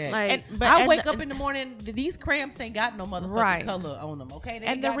 Right. That- Like, I wake up in the morning. These cramps ain't got no motherfucking Right. color on them. Okay, They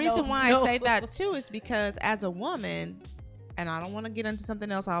And ain't the got reason no- why no- I say that too is because as a woman, and I don't want to get into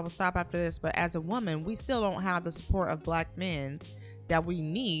something else, I will stop after this, but as a woman, we still don't have the support of black men that we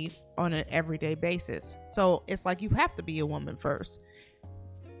need on an everyday basis. So it's like you have to be a woman first.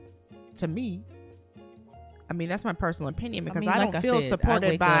 To me, I mean, that's my personal opinion, because I, like don't I feel said, I supported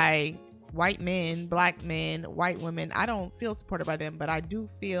wake up- by white men, black men, white women. I don't feel supported by them, but I do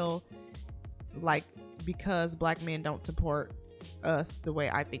feel like because black men don't support us the way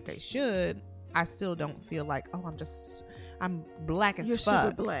I think they should, I still don't feel like, oh, I'm black as you're fuck.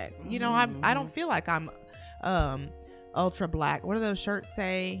 super black. You know, I don't feel like I'm ultra black. What do those shirts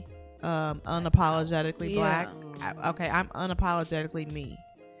say? Unapologetically black. Yeah. Okay, I'm unapologetically me.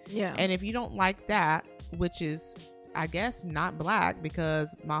 Yeah. And if you don't like that, which is, I guess, not black,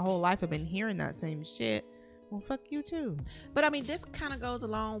 because my whole life I've been hearing that same shit, well, fuck you too. But I mean, this kind of goes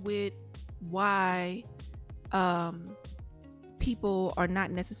along with why people are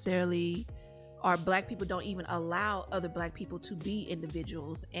not necessarily, or black people don't even allow other black people to be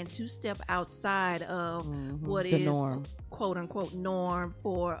individuals and to step outside of what the is norm. quote unquote norm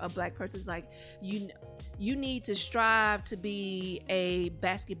for a black person. It's like you need to strive to be a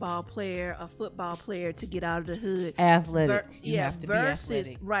basketball player, a football player to get out of the hood. Athletic. You have to be versus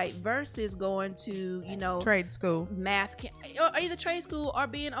athletic. right versus going to Trade school. math or either trade school or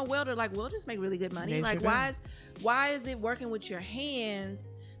being a welder. Like welders make really good money. They Like sure do. why is it working with your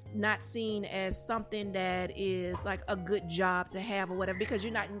hands not seen as something that is like a good job to have or whatever? Because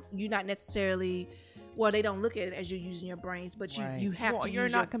you're not necessarily, well, they don't look at it as you're using your brains, but Right. you have Well, to you're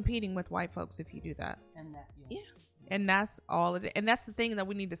use not competing with white folks if you do that. And that, Yeah. And that's all it is. And that's the thing that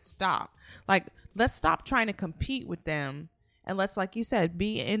we need to stop. Like, let's stop trying to compete with them, and let's, like you said,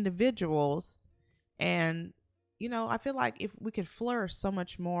 be individuals. And you know, I feel like if we could flourish so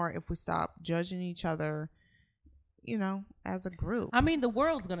much more if we stop judging each other, you know, as a group. I mean, the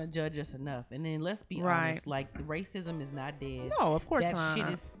world's gonna judge us enough, and then let's be Right. honest. Like, the racism is not dead. No, of course that not. shit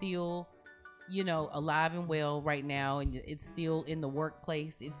is still, you know, alive and well right now, and it's still in the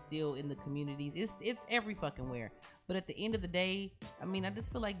workplace. It's still in the communities. It's every fucking where. But at the end of the day, I mean, I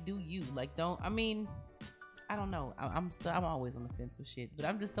just feel like, do you like don't? I mean, I don't know. I'm always on the fence with shit, but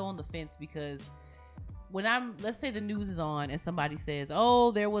I'm just so on the fence because when let's say the news is on and somebody says,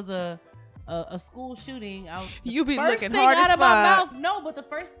 "Oh, there was a school shooting," You be first looking thing hard out as of my fuck. mouth. No, but the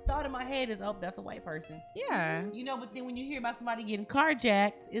first thought in my head is, "Oh, that's a white person." Yeah. You know, but then when you hear about somebody getting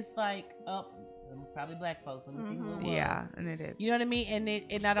carjacked, it's like, "Oh, it was probably black folks. Let me see who it was." Yeah, and it is. You know what I mean?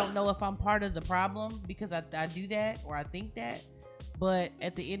 And I don't know if I'm part of the problem because I do that or I think that. But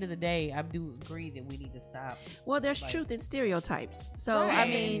at the end of the day, I do agree that we need to stop. Well, there's Like- truth in stereotypes. So I Right.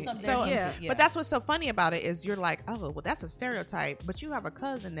 mean, So yeah. but that's what's so funny about it is you're like, oh, well, that's a stereotype, but you have a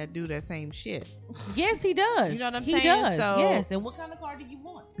cousin that do that same shit. Yes, he does. You know what I'm he saying? Does. So- yes. And what kind of car do you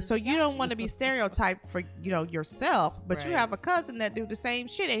want? So you don't want to be stereotyped for yourself, but you Right. have a cousin that do the same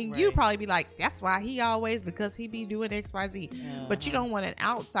shit, and you Right. probably be like, that's why he always because he be doing XYZ. But you don't want an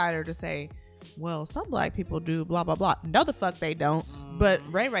outsider to say, well, some black people do blah blah blah. No, the fuck they don't. But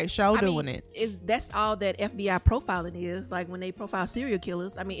Ray show I mean, doing it. That's all that FBI profiling is. Like when they profile serial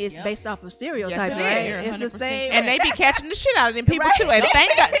killers, I mean, it's Yep. based off of stereotypes, Yes, it right? is. You're It's the 100% same. And they be catching the shit out of them people Right. too.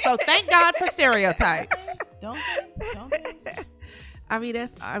 And thank God for stereotypes. Don't they?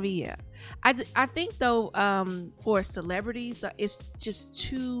 Yeah. I think though, for celebrities, it's just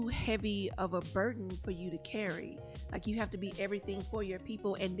too heavy of a burden for you to carry. Like you have to be everything for your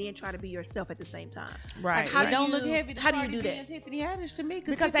people and then try to be yourself at the same time. Right. How It do don't you- look heavy. how do you Cardi do B that? and Tiffany Haddish to me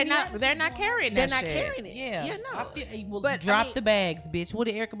Because they're not carrying They're that not shit. carrying it. Yeah. Yeah, no. Well, But, I drop mean- the bags, bitch. What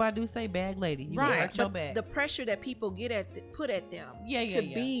did Erykah Badu say? Bag lady. You Right. hurt your But bag. the pressure that people put at them Yeah, to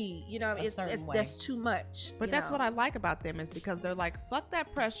yeah. be, you know, A certain way. that's too much. But you that's know? what I like about them is because they're like, fuck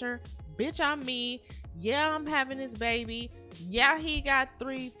that pressure. Bitch, I'm me. Yeah, I'm having this baby. Yeah, he got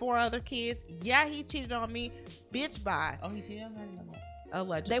 3-4 other kids. Yeah, he cheated on me. Bitch, bye. Oh, he cheated on her? No.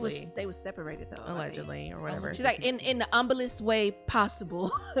 Allegedly. they was separated though. I think. Allegedly or whatever. She's like in the humblest way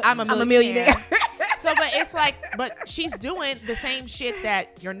possible. I'm a I'm a millionaire. millionaire. So, but it's like, but she's doing the same shit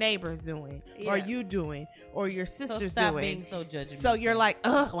that your neighbor's doing, or Yeah. you doing, or your So sister's stop doing. being so judgmental. So you're like,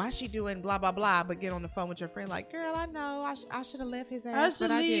 ugh, why she doing blah blah blah? But get on the phone with your friend, like, girl, I know I should have left his I ass, should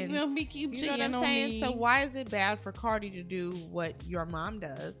but I leave didn't. him. He keep You know what cheating I'm on saying? me. So why is it bad for Cardi to do what your mom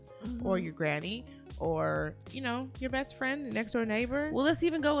does, or your granny, or your best friend, next door neighbor? Well, let's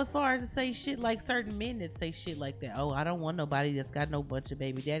even go as far as to say shit like certain men that say shit like that. Oh, I don't want nobody that's got no bunch of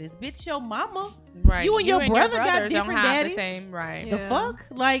baby daddies. Bitch, your mama. Right. You and your brother got brothers different don't have daddies? the same, right? Yeah. The fuck?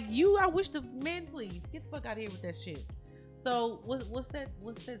 Like you, I wish the man, please get the fuck out of here with that shit. So what's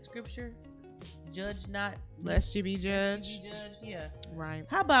that scripture? Judge not, Lest you be lest judged. you be judged. Yeah. Right.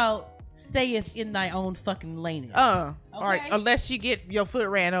 How about stayeth in thy own fucking lane? All right. Okay. Unless you get your foot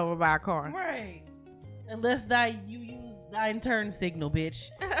ran over by a car. Right. Unless you use thine turn signal, bitch.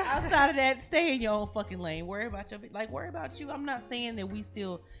 Outside of that, stay in your own fucking lane. Worry about worry about you. I'm not saying that we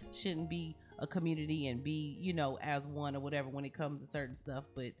still shouldn't be a community and be, as one or whatever when it comes to certain stuff,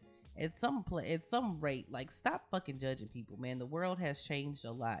 but at some rate, like stop fucking judging people, man. The world has changed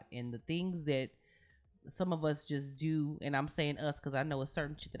a lot, and the things that some of us just do, and I'm saying us because I know a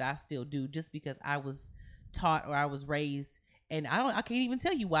certain shit that I still do just because I was taught or I was raised. And I can't even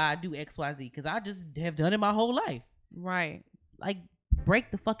tell you why I do XYZ because I just have done it my whole life. Right. Like,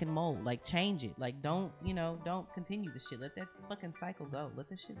 break the fucking mold. Like, change it. Like, don't continue the shit. Let that fucking cycle go. Let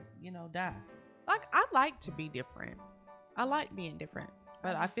the shit, die. Like, I like to be different. I like being different.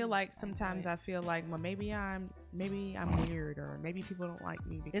 But I feel like sometimes I feel like, well, maybe I'm weird, or maybe people don't like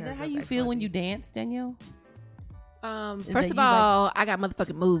me because Is that how of you feel when XYZ. you dance, Danielle? First that of you all, I got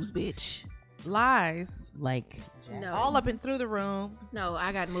motherfucking moves, bitch. Lies Like, No. all up and through the room. No,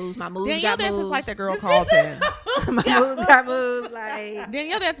 I got moves. My moves Danielle got dances moves. like the girl Carlton. My moves got moves. Like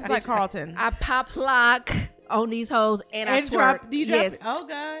Danielle dances like Carlton. I pop lock on these hoes and I twerk. drop. Do you drop Yes, it? Oh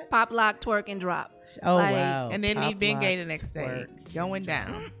God. pop lock, twerk, and drop. Oh Like- wow. And then need Pop Ben lock, Gay the next day. twerk, Going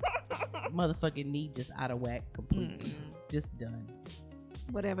down. Motherfucking knee just out of whack completely. Just done.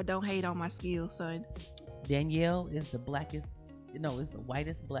 Whatever. Don't hate on my skills, son. Danielle is the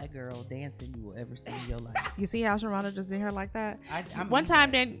whitest black girl dancing you will ever see in your life. You see how Sharona just did her like that? I One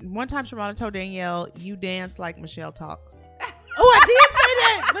time Sharona told Danielle, "You dance like Michelle talks." Oh, I did say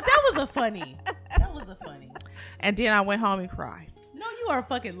that, but that was a funny. And then I went home and cried. No, you are a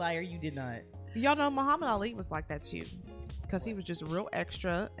fucking liar. You did not. Y'all know Muhammad Ali was like that too. Because he was just real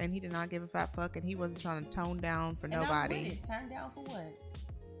extra and he did not give a fat fuck and he wasn't trying to tone down for And I'm with nobody. it. Turn down for what?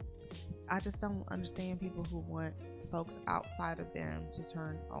 I just don't understand people who want folks outside of them to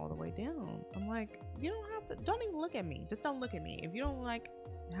turn all the way down. I'm like, you don't have to, don't even look at me. Just don't look at me. If you don't like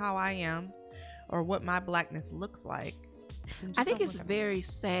how I am or what my blackness looks like, then just I think don't it's look at me. very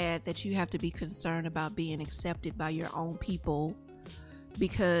sad that you have to be concerned about being accepted by your own people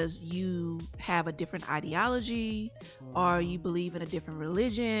because you have a different ideology, or you believe in a different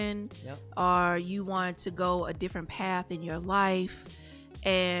religion, Yep. or you want to go a different path in your life,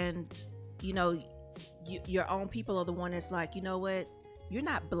 and you know your own people are the one that's like, you know what, you're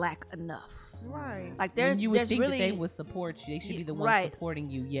not black enough. Right. Like When you would there's think really that they would support you. They should be the ones right. supporting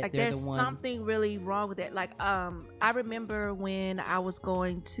you. Yet like they're there's the ones. something really wrong with it. Like I remember when I was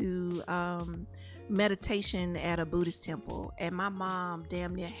going to meditation at a Buddhist temple, and my mom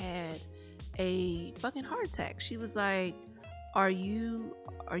damn near had a fucking heart attack. She was like, are you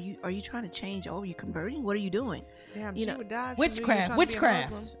trying to change over? You converting? What are you doing? Damn, You she know, would die. if she knew you were Witchcraft. trying to be a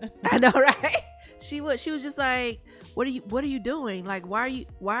Witchcraft. Muslim. I know, right? She was just like, what are you doing? Like, why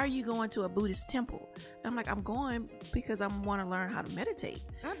are you going to a Buddhist temple? And I'm like, I'm going because I want to learn how to meditate.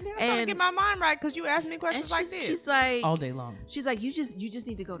 I'm trying to And- get my mind right because you asked me And questions like this. she's like, all day long. she's like, you just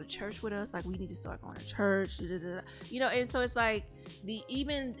need to go to church with us. Like, we need to start going to church, da, da, da, da. You know. And so it's like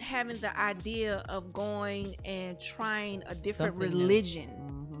even having the idea of going and trying a different Something new. religion,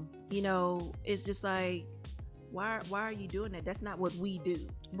 Mhm. you know, it's just like, why are you doing that? That's not what we do.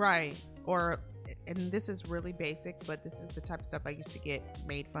 Right. Or, and this is really basic, but this is the type of stuff I used to get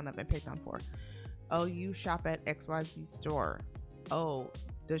made fun of and picked on for. Oh, you shop at XYZ store. Oh,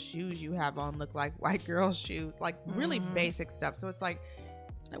 the shoes you have on look like white girl shoes. Like really Mhm. basic stuff. So it's like,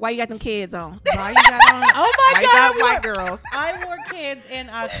 Like, why you got them kids on? why you got on? Oh my why you God, got white girls? I wore kids and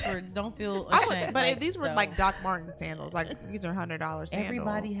Oxfords. Don't feel I ashamed. would, but like, if these were so. like Doc Martin sandals, like these are $100 sandals.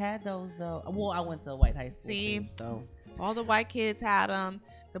 Everybody had those though. Well, I went to a white high school. See? too, so All the white kids had them.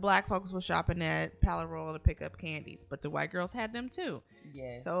 The black folks were shopping at Pallet Royal to pick up candies, but the white girls had them too.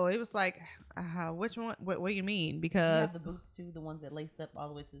 yeah. So it was like, which one? What do you mean? You have Because the boots too, the ones that lace up all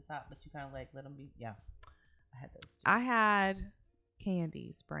the way to the top, but you kind of like let them be. Yeah, I had those too. I had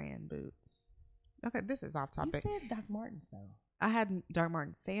Candies brand boots. Okay, this is off You topic. said Doc Martens though. I had Doc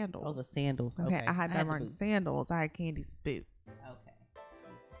Martin sandals. Oh, the sandals. Okay, Okay, I had Doc the Martin boots. sandals. I had Candies boots. Okay.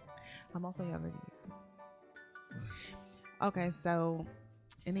 I'm also younger than you. So. Okay, so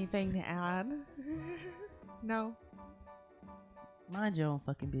anything to add? No. Mind your own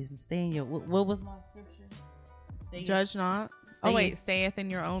fucking business. Stay in your. What was my scripture? Stay Judge not. Stay Oh wait, stayeth in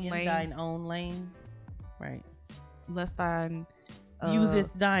your own in lane, thine own lane. Right. lest thine. Useth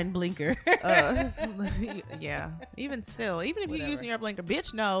thine blinker. Yeah. Even still, even if you're Whatever. using your blinker,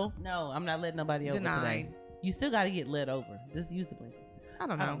 bitch, no. No, I'm not letting nobody over Denied. today. You still got to get let over. Just use the blinker. I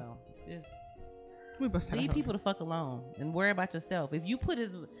don't I don't know. know. Just We both leave people to fuck alone and worry about yourself.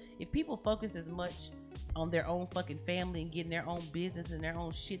 If people focus as much on their own fucking family and getting their own business and their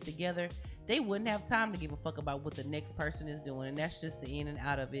own shit together, they wouldn't have time to give a fuck about what the next person is doing. And that's just the in and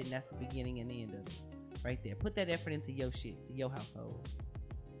out of it, and that's the beginning and the end of it. Right there. Put that effort into your shit, to your household.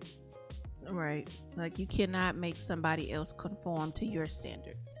 Right. Like, you cannot make somebody else conform to your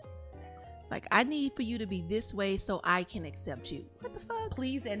standards. Like, I need for you to be this way so I can accept you. What the fuck?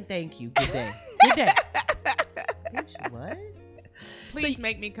 Please and thank you. Good day. Good day. Bitch, what? Please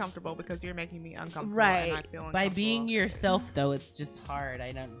make me comfortable because you're making me uncomfortable. Right. And I feel By uncomfortable. being yourself, though, it's just hard.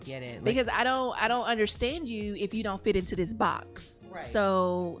 I don't get it. Like, Because I don't understand you if you don't fit into this box. Right.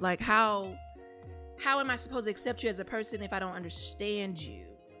 So, like, how am I supposed to accept you as a person if I don't understand you?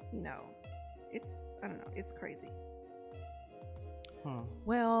 You know, I don't know, it's crazy.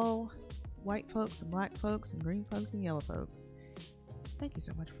 Well, white folks and black folks and green folks and yellow folks, thank you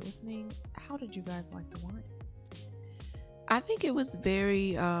so much for listening. How did you guys like the wine? I think it was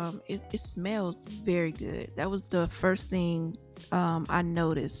very it smells very good. That was the first thing I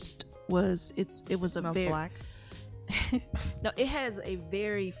noticed was it was Smells a very black. no, it has a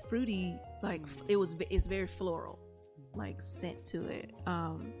very fruity, like it's very floral, like scent to it.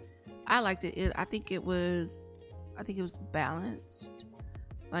 I liked it. I think it was balanced.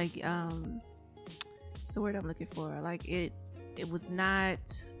 Like it's the word I'm looking for. Like it was not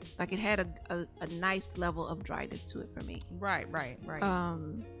like it had a nice level of dryness to it for me. Right.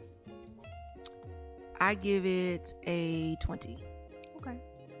 I give it a 20. Okay.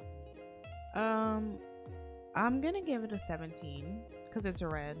 I'm gonna give it a 17 because it's a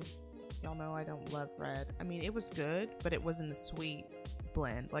red. Y'all know I don't love red. I mean, it was good, but it wasn't a sweet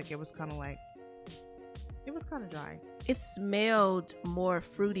blend. Like it was kind of dry. It smelled more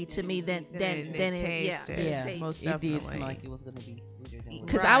fruity to me than Than it tasted. yeah. Yeah. Most it did definitely. seem like it was going to be sweeter than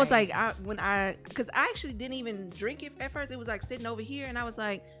Because I was Right. like, because I actually didn't even drink it at first. It was like sitting over here, and I was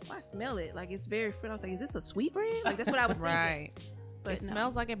like, well, I smell it. Like it's very fruity. I was like, is this a sweet brand? Like that's what I was thinking. Right. But It no.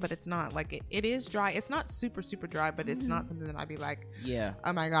 smells like it, but it's not. Like it is dry. It's not super dry, but it's not something that I'd be like, Yeah.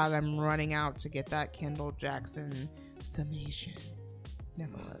 oh my god, I'm running out to get that Kendall Jackson summation.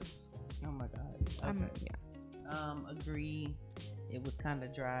 Never was. Oh my God. Okay. Yeah. Agree. it was kind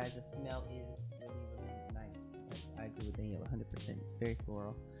of dry. The smell is really, really nice. I agree with Danielle 100%. It's very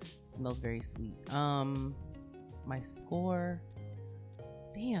floral. Smells very sweet. My score,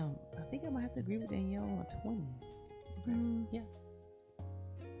 damn, I think I might have to agree with Danielle on a 20. Yeah.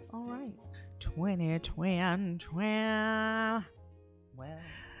 All right. 2020. Well,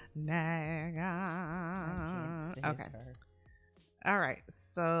 Okay. All right.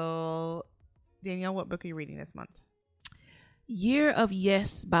 So, Danielle, what book are you reading this month? Year of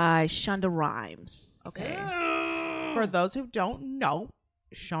Yes by Shonda Rhimes. Okay. For those who don't know,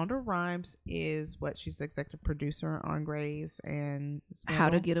 Shonda Rhimes is what she's the executive producer on Grey's and Scandal. How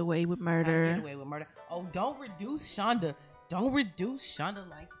to Get Away with Murder. How to Get Away with Murder. Oh, don't reduce Shonda. Don't reduce Shonda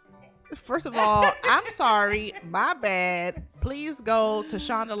like that. First of all, I'm sorry. My bad. Please go to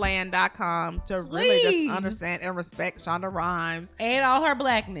shondaland.com to really Please. just understand and respect Shonda Rhimes. And all her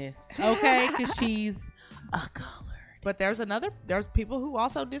blackness, okay? Because she's a color. But there's people who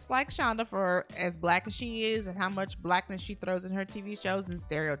also dislike Shonda for as black as she is and how much blackness she throws in her TV shows and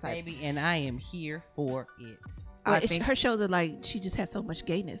stereotypes. Baby, and I am here for it. Well, I think her shows are like, she just has so much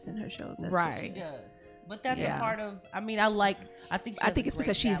gayness in her shows. That's Right. She does. But that's Yeah. a part of, I mean, I think it's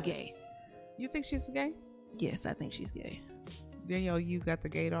because she's gay. You think she's gay? Yes, I think she's gay. Danielle, you got the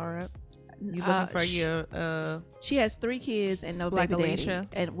gaydar up. You looking for your She has 3 kids and no Black baby daddy. Alicia?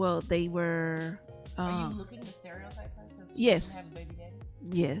 And well, they were. Are you looking to stereotype her? 'Cause she Yes. doesn't have a baby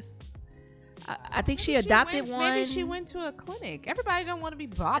daddy? Yes. I think she adopted one. Maybe she went to a clinic. Everybody don't want to be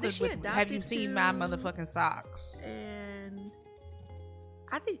bothered she with. Have adopted you seen two. my motherfucking socks? And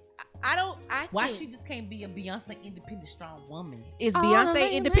I think I don't. I Why think, she just can't be a Beyonce independent strong woman? is Oh, Beyonce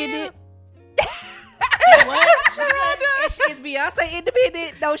man. independent? What? Is Beyonce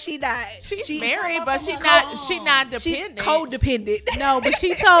independent? No, she not. She's married, but she not She's dependent. codependent. No, but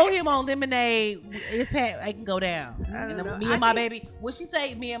she told him on Lemonade, I can go down. I don't And know. me I and my think- baby, what she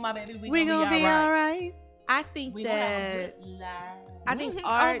say? Me and my baby, we gonna be all right. I think We gonna have a that good life. I think Mhm.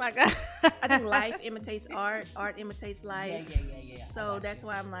 art. Oh my god. I think life imitates art. Art imitates life. Yeah. So that's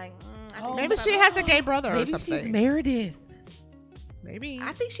why I'm like, I think Maybe she's she probably- has a gay brother or Maybe something. she's Meredith. Maybe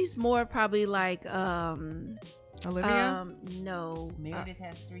I think she's more probably like Olivia. no. Meredith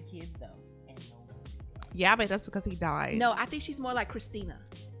has 3 kids though. And no baby. Yeah, but that's because he died. No, I think she's more like Christina.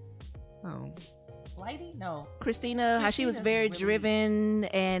 Oh. Lady? No. Christina, how she was Christina's very really driven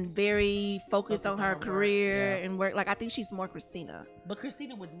and very focused on her work, career yeah. and work. Like I think she's more Christina. But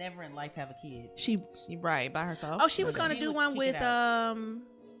Christina would never in life have a kid. She She right by herself. oh she was But gonna she do would one kick with it out.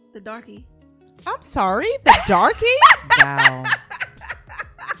 the darkie. I'm sorry, the darkie. Wow.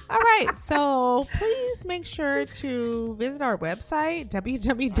 All right, so please make sure to visit our website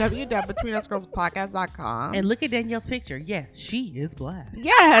www.betweenusgirlspodcast.com. And look at Danielle's picture. Yes, she is black.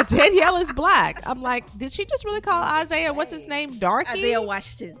 Yeah, Danielle is black. I'm like, did she just really call Isaiah? What's his name? Darkie? Isaiah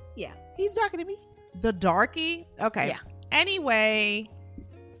Washington. Yeah, he's darker than me. The darkie? Okay. Yeah. Anyway,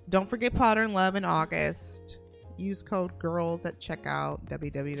 don't forget Potter and Love in August. Use code GIRLS at checkout,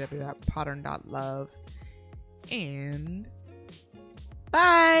 www.pottern.love. And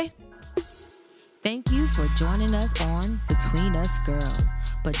Bye. Thank you for joining us on Between Us Girls.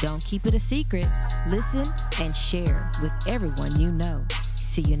 But don't keep it a secret. Listen and share with everyone you know.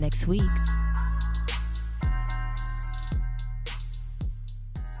 See you next week.